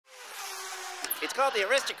It's called the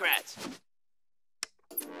Aristocrats.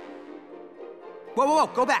 Whoa, whoa,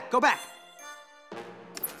 whoa, go back, go back.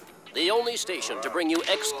 The only station to bring you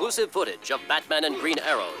exclusive footage of Batman and Green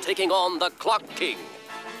Arrow taking on the Clock King.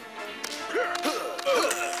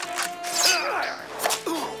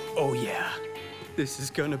 Oh yeah, this is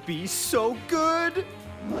gonna be so good.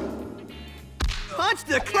 Punch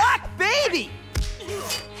the clock, baby!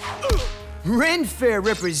 Ren Fair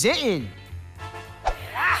representing.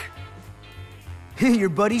 Your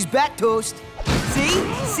buddy's back, Toast.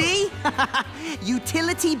 See?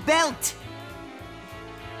 Utility belt.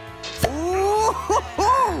 Ooh,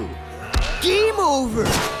 game over.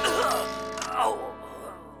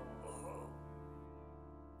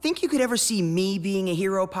 Think you could ever see me being a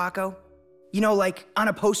hero, Paco? You know, like on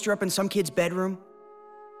a poster up in some kid's bedroom?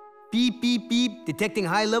 Beep, beep, beep, detecting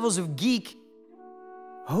high levels of geek.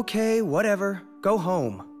 Okay, whatever. Go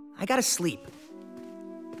home. I gotta sleep.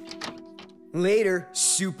 Later,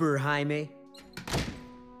 Super Jaime.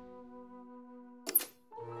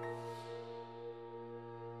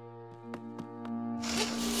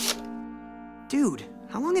 Dude,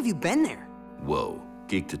 how long have you been there? Whoa,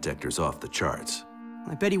 geek detector's off the charts.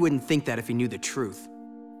 I bet he wouldn't think that if he knew the truth.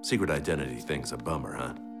 Secret identity thing's a bummer,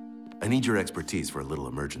 huh? I need your expertise for a little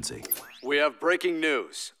emergency. We have breaking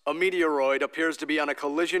news. A meteoroid appears to be on a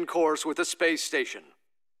collision course with a space station.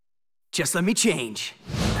 Just let me change.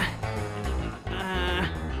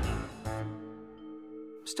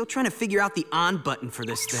 Still trying to figure out the on button for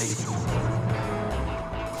this thing.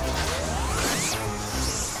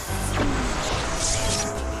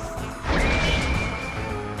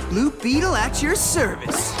 Blue Beetle at your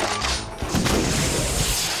service.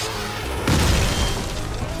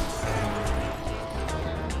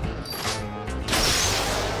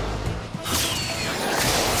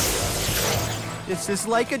 This is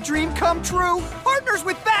like a dream come true. Partners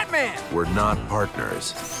with Batman. We're not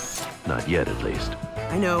partners. Not yet, at least.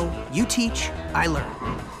 I know. You teach, I learn.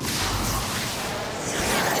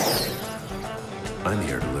 I'm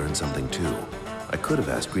here to learn something, too. I could have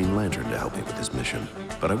asked Green Lantern to help me with this mission,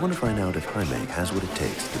 but I want to find out if Jaime has what it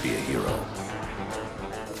takes to be a hero.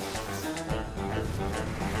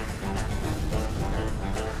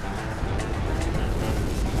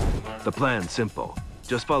 The plan's simple.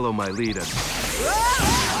 Just follow my lead and...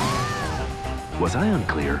 Was I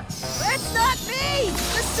unclear? It's not me!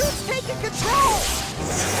 The suit's taking control!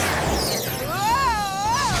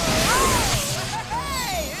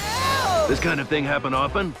 This kind of thing happen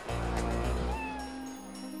often?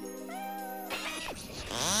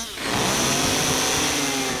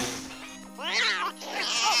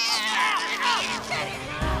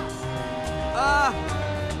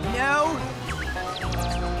 No.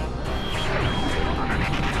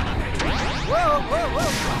 Whoa, whoa,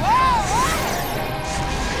 whoa, whoa!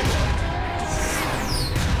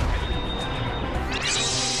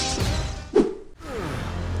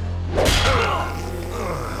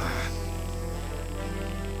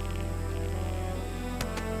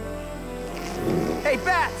 Hey,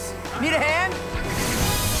 Bats! Need a hand?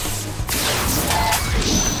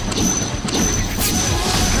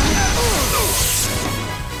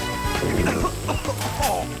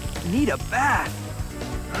 Need a bath.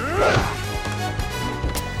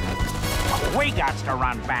 We got to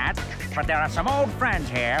run, Bat, but there are some old friends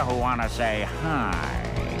here who want to say hi.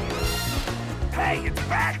 Hey, it's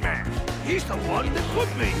Batman. He's the one that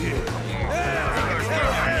put me here.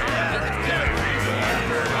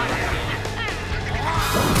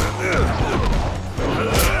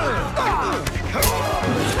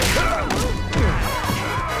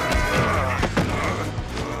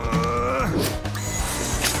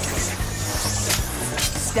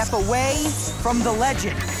 Step away from the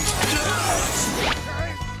legend.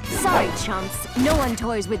 Sorry, chumps. No one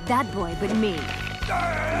toys with that boy but me.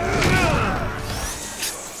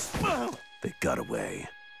 They got away.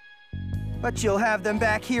 But you'll have them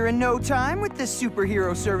back here in no time with the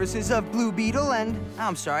superhero services of Blue Beetle and...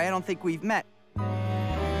 I'm sorry, I don't think we've met.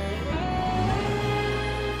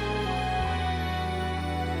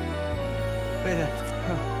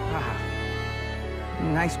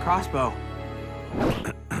 Nice crossbow.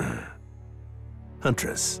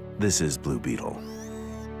 Huntress, this is Blue Beetle.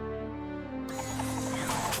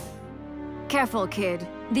 Careful, kid.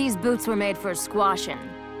 These boots were made for squashing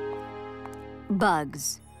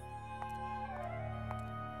bugs.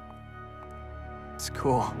 It's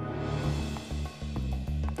cool.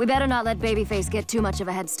 We better not let Babyface get too much of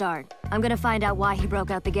a head start. I'm gonna find out why he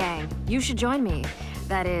broke out the gang. You should join me.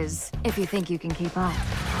 That is, if you think you can keep up.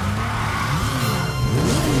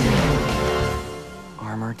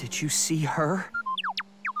 Armor, did you see her?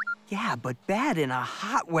 Yeah, but bad in a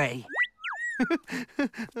hot way.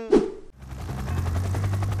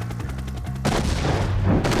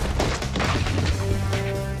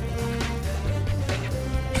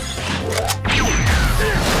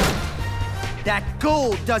 That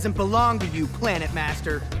gold doesn't belong to you, Planet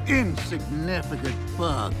Master. Insignificant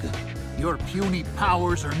bug. Your puny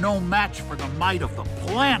powers are no match for the might of the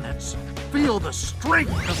planets. Feel the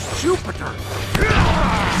strength of Jupiter.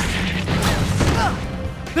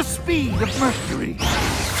 The speed of Mercury.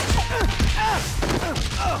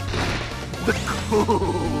 The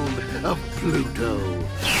cold of Pluto.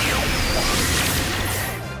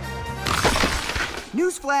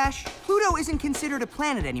 Newsflash, Pluto isn't considered a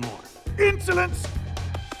planet anymore. Insolence!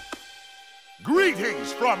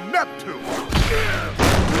 Greetings from Neptune!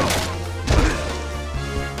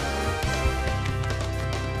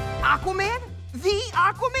 Aquaman? The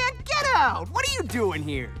Aquaman? Get out! What are you doing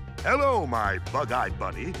here? Hello, my bug-eyed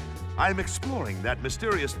buddy. I'm exploring that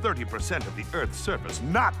mysterious 30% of the Earth's surface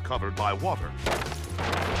not covered by water.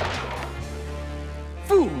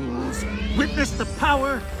 Fools! Witness the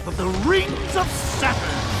power of the rings of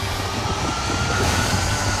Saturn!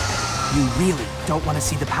 You really don't want to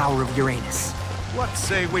see the power of Uranus. What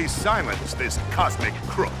say we silence this cosmic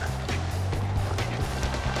crook?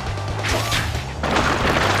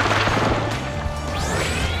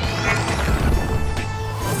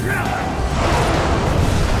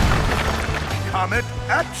 Comet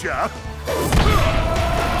at ya!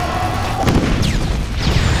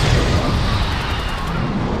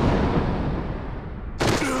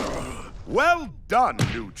 Well done,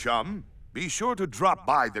 new chum. Be sure to drop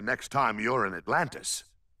by the next time you're in Atlantis.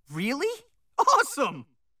 Really? Awesome!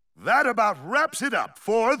 That about wraps it up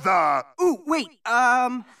for the... Ooh, wait,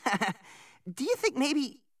 do you think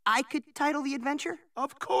maybe I could title the adventure?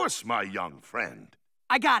 Of course, my young friend.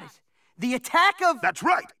 I got it. The Attack of... That's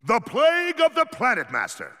right. The Plague of the Planet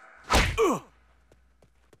Master.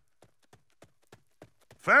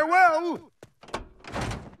 Farewell!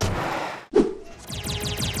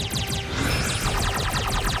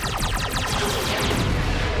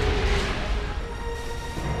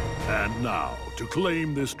 And now, to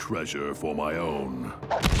claim this treasure for my own.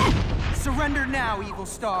 Surrender now, Evil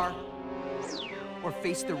Star. Or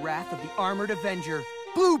face the wrath of the armored Avenger,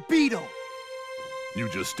 Blue Beetle. You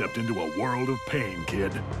just stepped into a world of pain,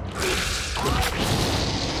 kid.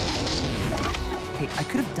 Hey, I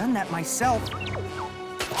could have done that myself.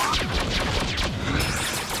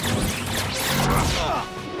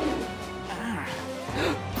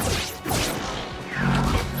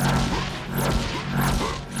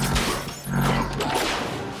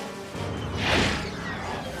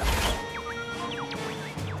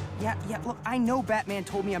 Yeah, look, I know Batman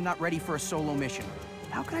told me I'm not ready for a solo mission.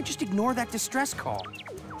 How can I just ignore that distress call?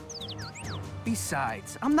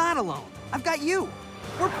 Besides, I'm not alone. I've got you.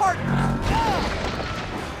 We're partners.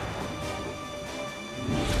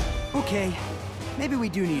 Okay, maybe we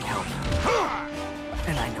do need help.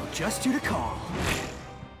 And I know just who to call.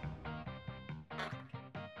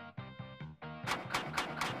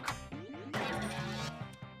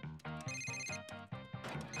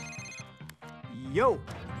 Yo,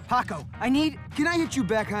 Paco, Can I hit you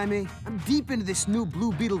back, Jaime? I'm deep into this new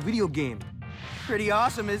Blue Beetle video game. pretty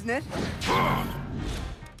awesome, isn't it?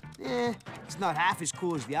 It's not half as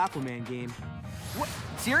cool as the Aquaman game. What?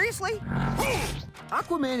 Seriously?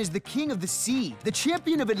 Aquaman is the king of the sea, the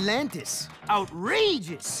champion of Atlantis.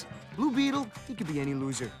 Outrageous! Blue Beetle, he could be any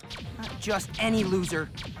loser. Not just any loser.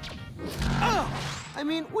 I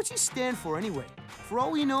mean, what's he stand for anyway? For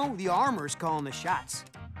all we know, the armor's calling the shots.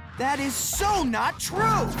 That is so not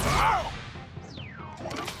true!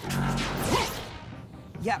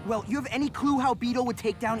 Yeah, well, you have any clue how Beetle would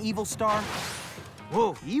take down Evil Star?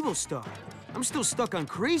 Whoa, Evil Star. I'm still stuck on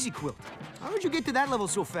Crazy Quilt. How did you get to that level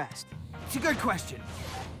so fast? It's a good question.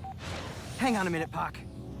 Hang on a minute, Pac.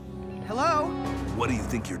 Hello? What do you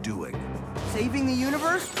think you're doing? Saving the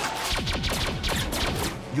universe?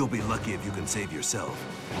 You'll be lucky if you can save yourself.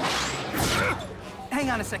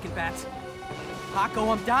 Hang on a second, Bats.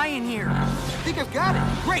 Paco, I'm dying here. Think I've got it.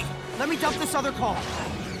 Great. Let me dump this other call.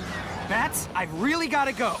 Bats, I've really got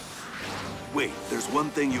to go. Wait, there's one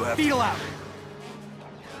thing you have to... Beetle out.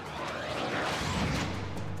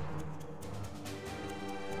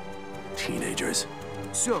 Teenagers.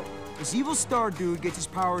 So, this Evil Star dude gets his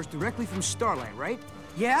powers directly from Starlight, right?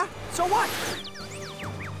 Yeah? So what?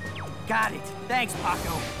 Got it. Thanks, Paco.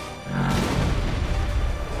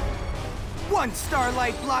 One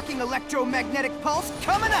Starlight blocking electromagnetic pulse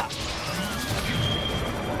coming up!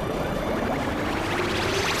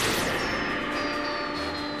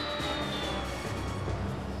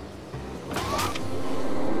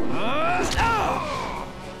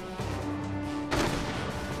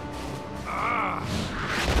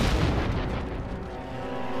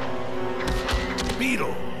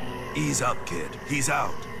 Ease up, kid. He's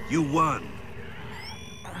out. You won.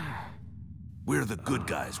 We're the good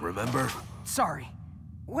guys, remember? Sorry.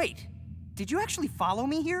 Wait, did you actually follow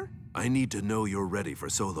me here? I need to know you're ready for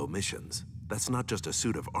solo missions. That's not just a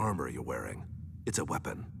suit of armor you're wearing. It's a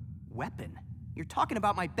weapon. Weapon? You're talking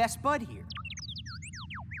about my best bud here.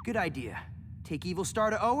 Good idea. Take Evil Star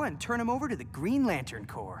to Oa and turn him over to the Green Lantern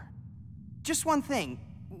Corps. Just one thing.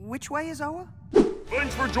 Which way is Oa?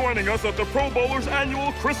 Thanks for joining us at the Pro Bowlers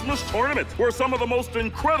annual Christmas tournament, where some of the most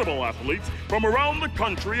incredible athletes from around the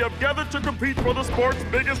country have gathered to compete for the sport's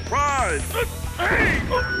biggest prize. Hey!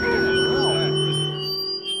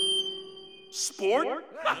 Sport?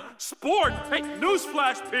 Sport? Hey,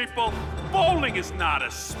 newsflash, people! Bowling is not a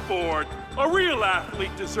sport. A real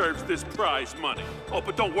athlete deserves this prize money. Oh,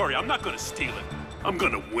 but don't worry, I'm not gonna steal it. I'm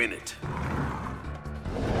gonna win it.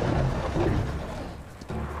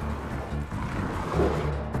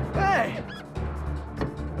 Hey!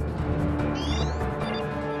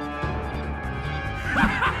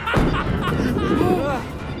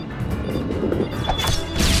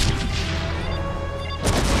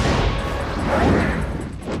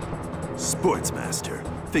 Sportsmaster.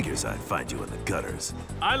 Figures I'd find you in the gutters.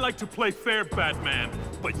 I like to play fair, Batman,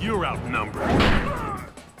 but you're outnumbered.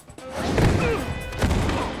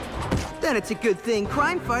 Then it's a good thing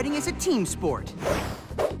crime fighting is a team sport.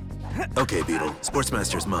 Okay, Beetle.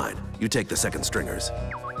 Sportsmaster's mine. You take the second stringers.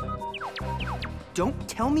 Don't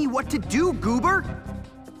tell me what to do, Goober!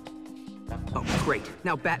 Oh, great.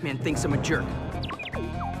 Now Batman thinks I'm a jerk.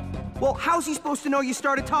 Well, how's he supposed to know you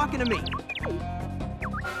started talking to me?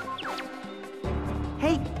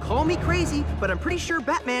 Hey, call me crazy, but I'm pretty sure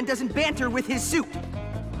Batman doesn't banter with his suit.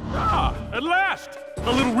 Ah, at last!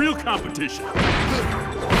 A little real competition.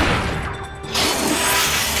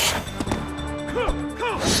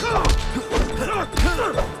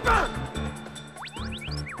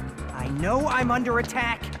 I know I'm under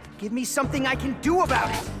attack. Give me something I can do about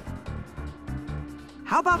it.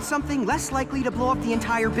 How about something less likely to blow up the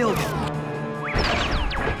entire building?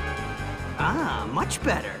 Ah, much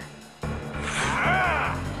better.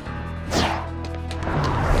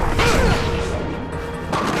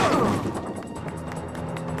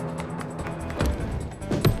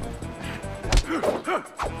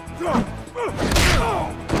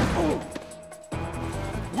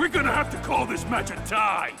 We're gonna have to call this match a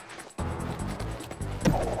tie.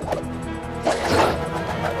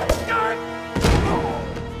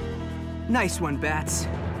 Nice one, Bats.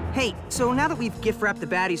 Hey, so now that we've gift-wrapped the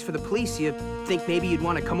baddies for the police, you think maybe you'd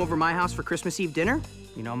want to come over my house for Christmas Eve dinner?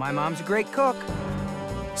 You know my mom's a great cook.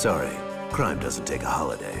 Sorry, crime doesn't take a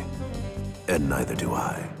holiday. And neither do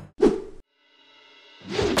I.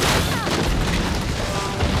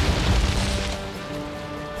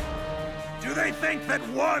 Do they think that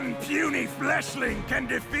one puny fleshling can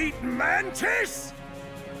defeat Mantis?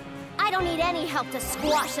 I don't need any help to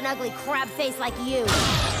squash an ugly crab face like you.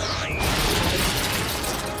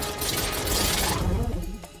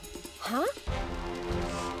 Huh?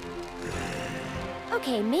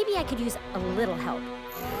 Okay, maybe I could use a little help.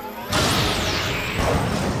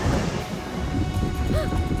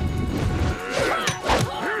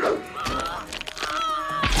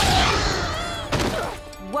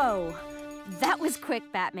 Whoa, that was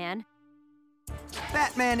quick, Batman.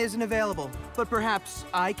 Batman isn't available, but perhaps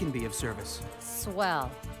I can be of service.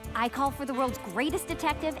 Swell. I call for the world's greatest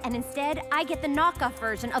detective, and instead, I get the knockoff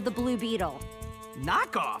version of the Blue Beetle.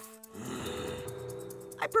 Knockoff?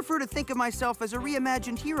 I prefer to think of myself as a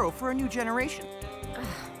reimagined hero for a new generation.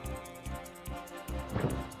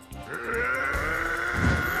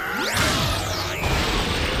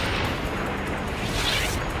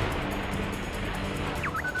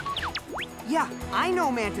 Yeah, I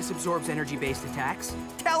know Mantis absorbs energy-based attacks.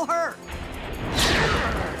 Tell her!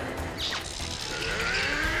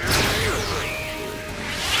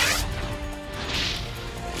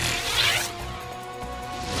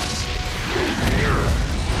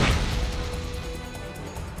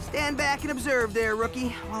 Stand back and observe there, rookie,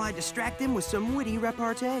 while I distract him with some witty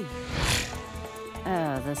repartee.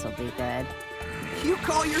 Oh, this'll be good. You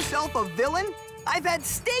call yourself a villain? I've had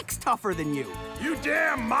steaks tougher than you. You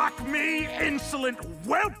dare mock me, insolent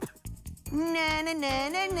whelp? Na na na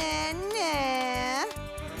na na na.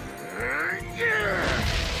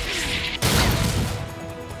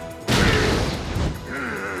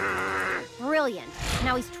 Brilliant.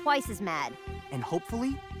 Now he's twice as mad. And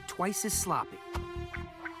hopefully, twice as sloppy.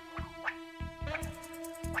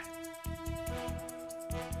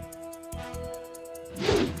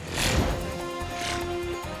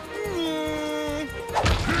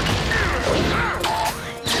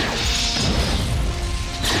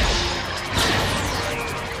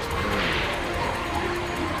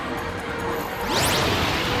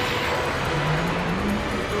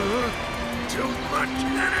 much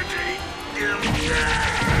energy!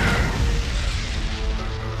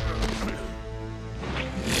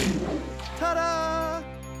 Ta-da!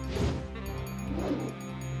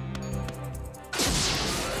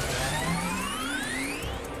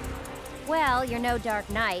 Well, you're no Dark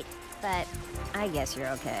Knight, but I guess you're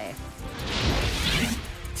okay.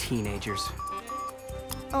 Teenagers.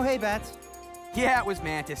 Oh, hey, Bats. Yeah, it was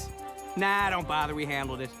Mantis. Nah, don't bother, we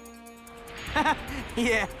handled it.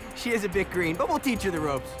 Yeah, she is a bit green, but we'll teach her the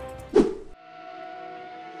ropes.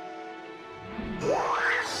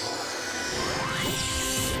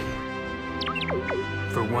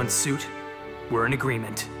 For one suit, we're in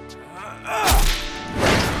agreement.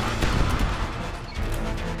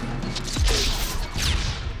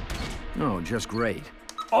 Oh, just great.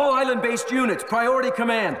 All island-based units, priority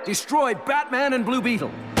command. Destroy Batman and Blue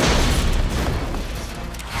Beetle.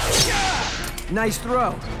 Nice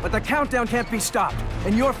throw, but the countdown can't be stopped.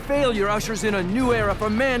 And your failure ushers in a new era for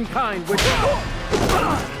mankind, which...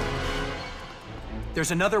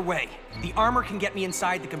 There's another way. The armor can get me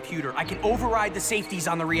inside the computer. I can override the safeties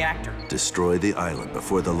on the reactor. Destroy the island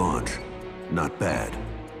before the launch. Not bad.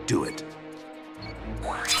 Do it.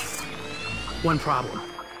 One problem.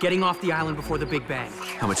 Getting off the island before the Big Bang.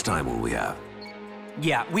 How much time will we have?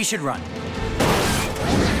 Yeah, we should run.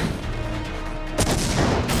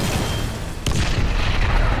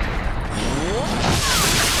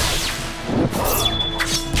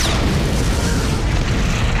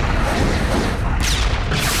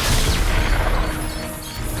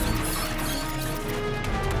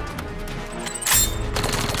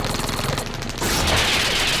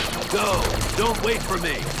 Go! Don't wait for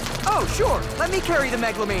me! Oh, sure. Let me carry the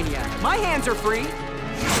megalomaniac. My hands are free.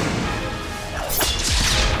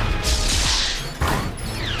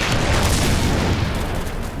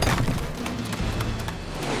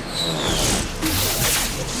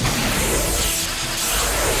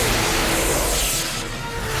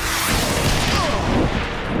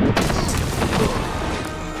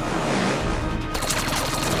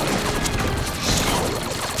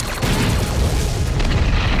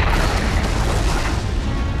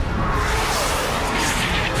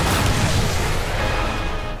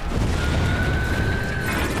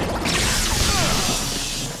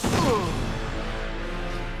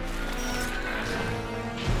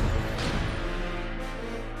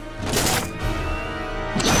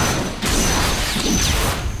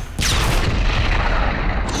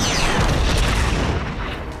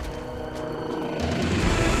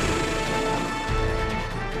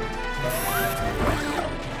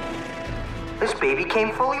 This baby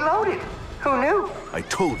came fully loaded. Who knew? I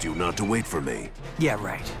told you not to wait for me. Yeah,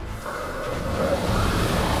 right.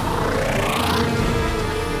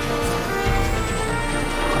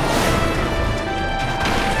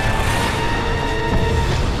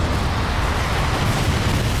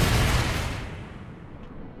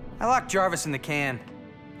 I locked Jarvis in the can.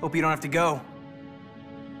 Hope you don't have to go.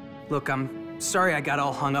 Look, I'm sorry I got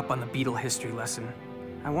all hung up on the Beetle history lesson.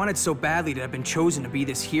 I wanted so badly to have been chosen to be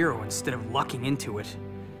this hero instead of lucking into it.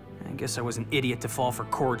 I guess I was an idiot to fall for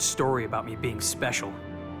Cord's story about me being special.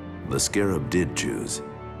 The Scarab did choose.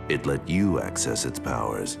 It let you access its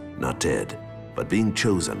powers, not Ted. But being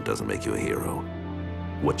chosen doesn't make you a hero.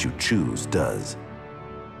 What you choose does.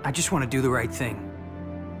 I just want to do the right thing.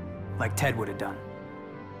 Like Ted would have done.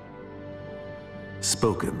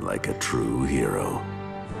 Spoken like a true hero.